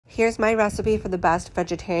Here's my recipe for the best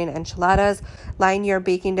vegetarian enchiladas. Line your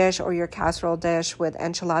baking dish or your casserole dish with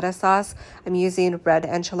enchilada sauce. I'm using red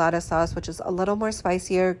enchilada sauce, which is a little more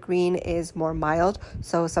spicier. Green is more mild,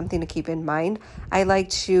 so something to keep in mind. I like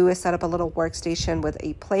to set up a little workstation with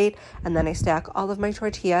a plate, and then I stack all of my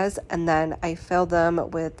tortillas, and then I fill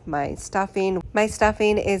them with my stuffing. My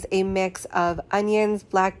stuffing is a mix of onions,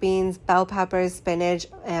 black beans, bell peppers, spinach,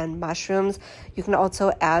 and mushrooms. You can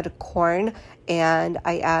also add corn, and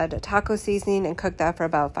I add taco seasoning and cook that for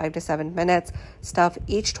about 5 to 7 minutes. Stuff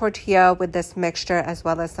each tortilla with this mixture as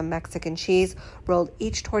well as some Mexican cheese. Roll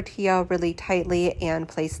each tortilla really tightly and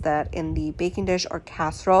place that in the baking dish or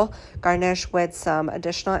casserole. Garnish with some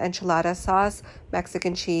additional enchilada sauce,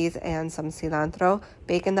 Mexican cheese, and some cilantro.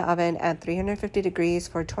 Bake in the oven at 350 degrees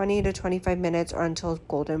for 20 to 25 minutes or until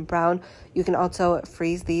golden brown. You can also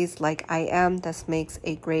freeze these like I am. This makes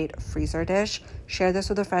a great freezer dish. Share this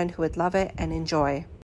with a friend who would love it and enjoy.